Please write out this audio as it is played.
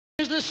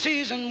Is the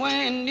season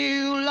when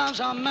new loves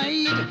are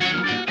made.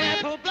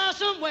 April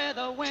blossom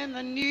weather when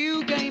the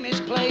new game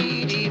is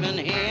played. Even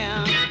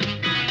here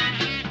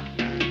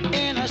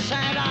in a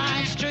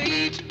sad-eyed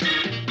street,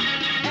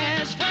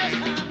 as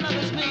first-time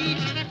lovers meet.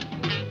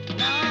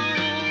 No,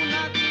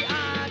 not the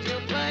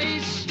ideal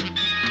place,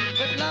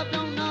 but love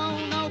don't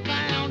know no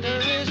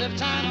boundaries of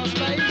time or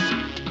space.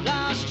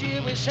 Last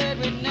year we said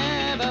we'd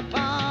never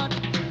part.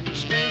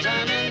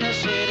 Springtime in the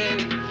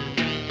city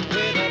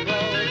with a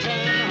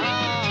broken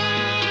heart,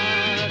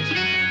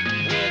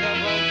 with a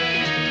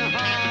broken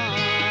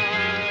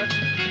heart,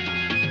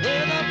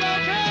 with a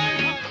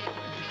broken heart.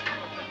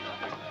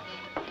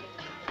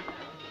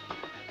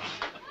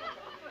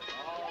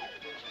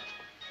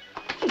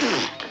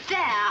 There,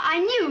 I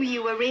knew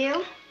you were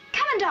real.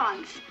 Come and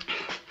dance.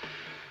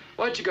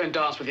 Why don't you go and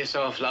dance with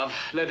yourself, love?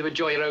 Let them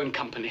enjoy your own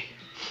company.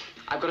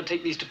 I've got to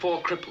take these to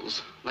 4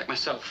 cripples, like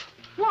myself.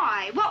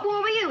 Why? What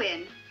war were you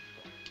in?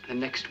 The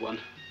next one.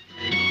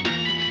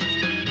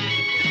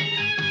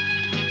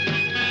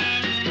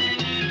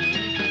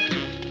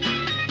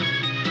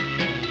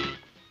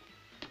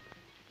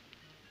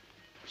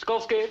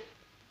 Skolsky.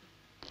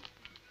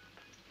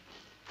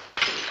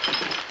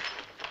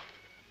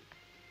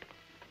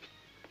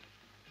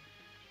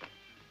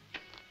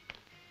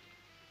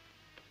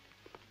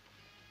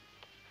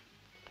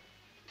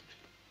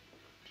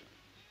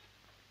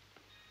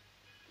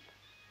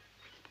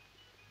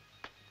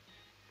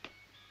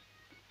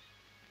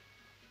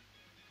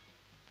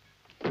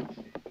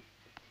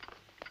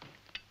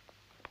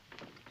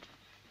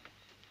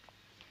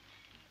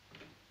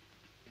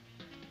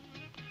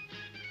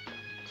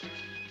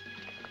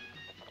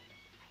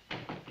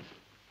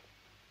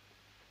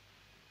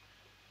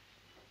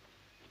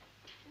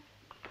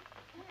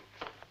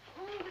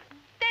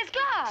 There's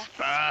glass.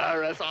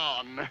 Spur us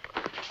on.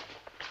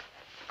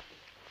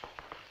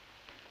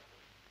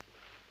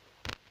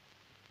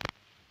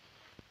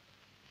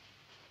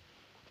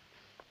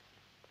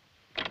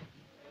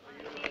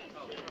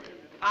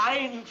 I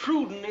ain't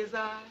intruding, is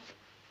I?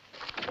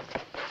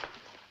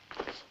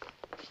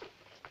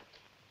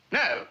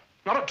 No,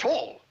 not at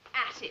all.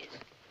 At it.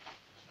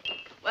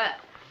 Well,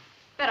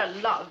 better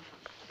love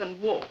than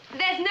war.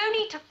 There's no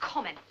need to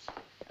comment.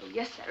 Oh,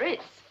 yes, there is.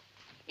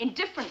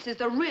 Indifference is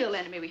the real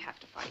enemy we have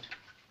to fight.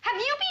 Have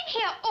you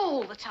been here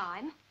all the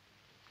time?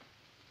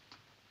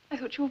 I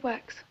thought you were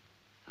wax.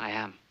 I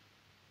am.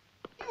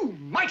 You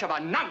might have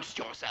announced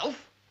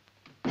yourself.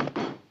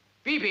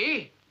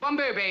 Phoebe,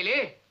 Bumbo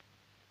Bailey.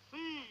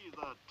 See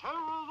the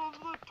terrors of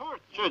the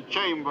torture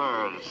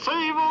chambers.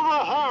 Save all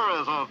the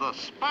horrors of the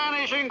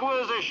Spanish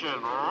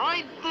Inquisition.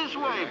 Right this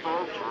way,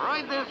 folks.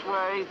 Right this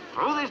way.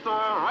 Through this door,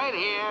 right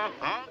here.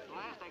 That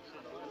last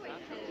exit.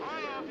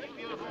 Hurry up, you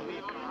beautiful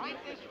people. Right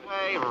this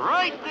way.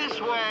 Right this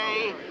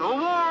way. The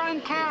War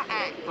and Care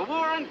Act. The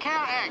War and Care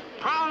Act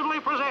proudly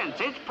presents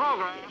its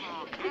program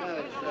of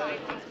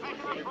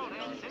spectacular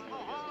protests in the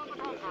Hall of the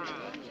Conquerors.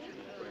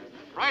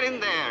 Right in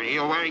there.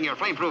 You're wearing your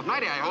flame-proof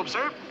nightie, I hope,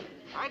 sir.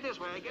 Right this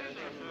way. Get in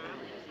there, sir.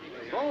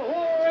 The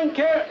War and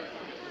Care...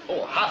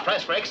 Oh,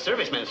 half-price for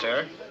ex-servicemen,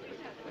 sir.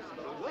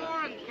 The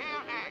War and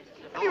Care Act.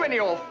 Have you any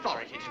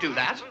authority to do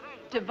that?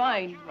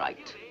 Divine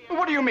right.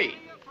 What do you mean?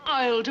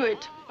 I'll do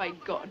it, by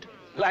God.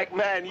 Like,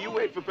 man, you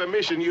wait for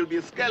permission, you'll be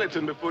a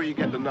skeleton before you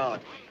get the nod.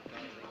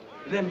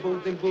 Them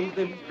boom, them boom,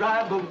 them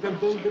dry boom, them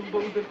boom, them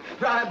boom, them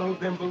dry boom,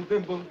 them boom,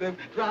 them boom, them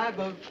dry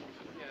boom.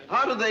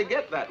 How do they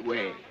get that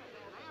way?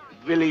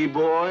 Billy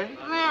boy?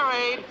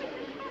 Narrate.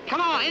 Come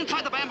on,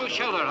 inside the bamboo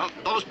shelter. Oh,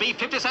 those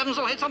B-57s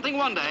will hit something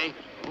one day.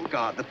 Oh,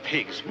 God, the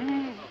pigs.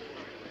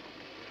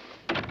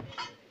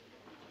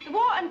 The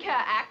War and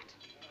Care Act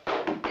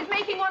is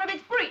making one of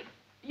its brief,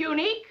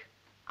 unique,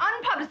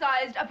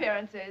 unpublicized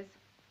appearances.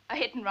 A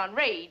hit-and-run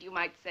raid, you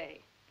might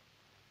say.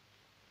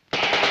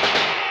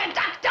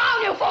 Duck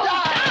down, you fools!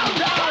 Down,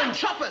 down,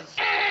 choppers!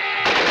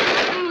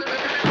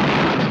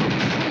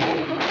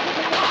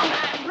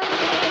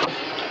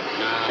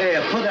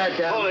 Here, put that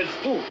down. Hold it.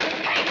 Ooh.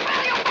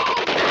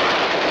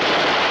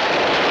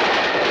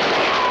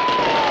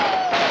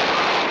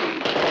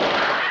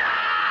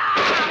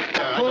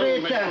 Put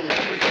it down.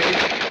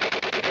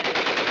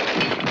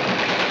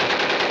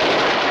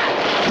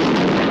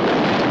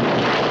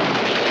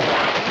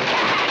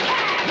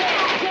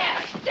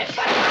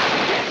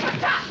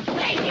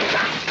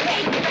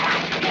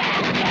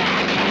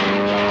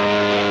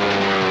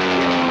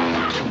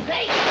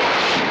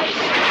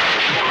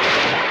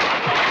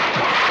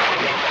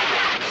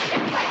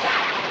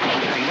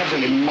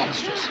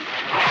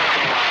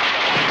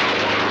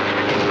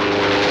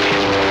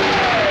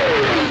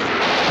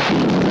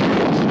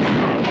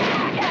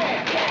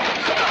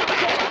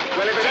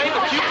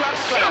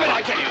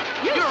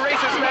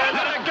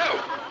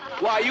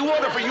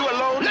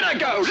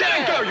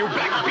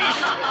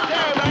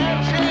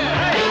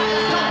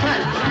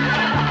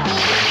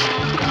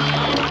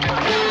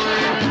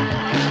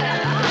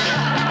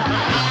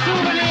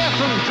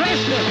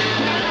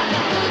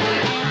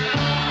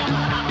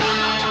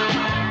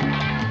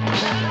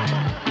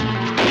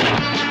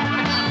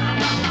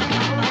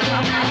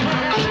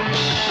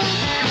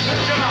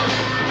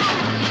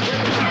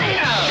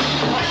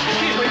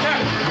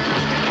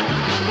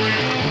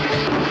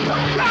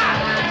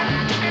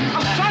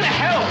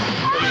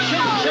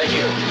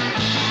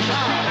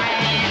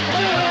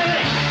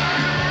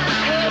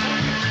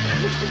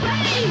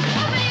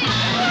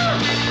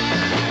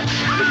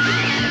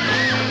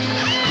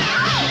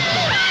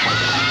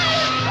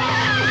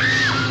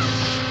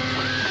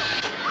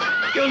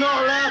 You're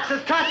not allowed to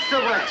touch the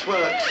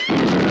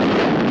waxworks.